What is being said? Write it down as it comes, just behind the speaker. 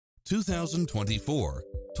2024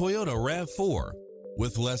 Toyota RAV4.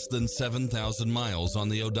 With less than 7,000 miles on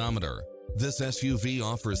the odometer, this SUV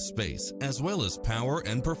offers space as well as power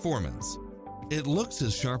and performance. It looks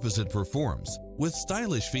as sharp as it performs, with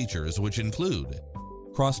stylish features which include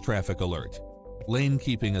cross-traffic alert, lane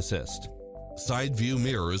keeping assist, side view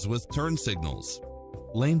mirrors with turn signals,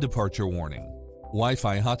 lane departure warning,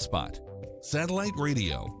 Wi-Fi hotspot, satellite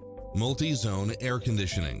radio, multi-zone air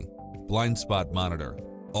conditioning, blind spot monitor,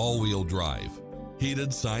 all-wheel drive,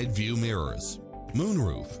 heated side view mirrors,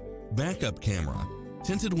 moonroof, backup camera,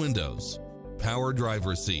 tinted windows, power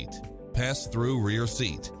driver's seat, pass-through rear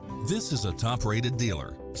seat. This is a top-rated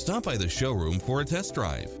dealer. Stop by the showroom for a test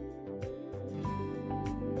drive.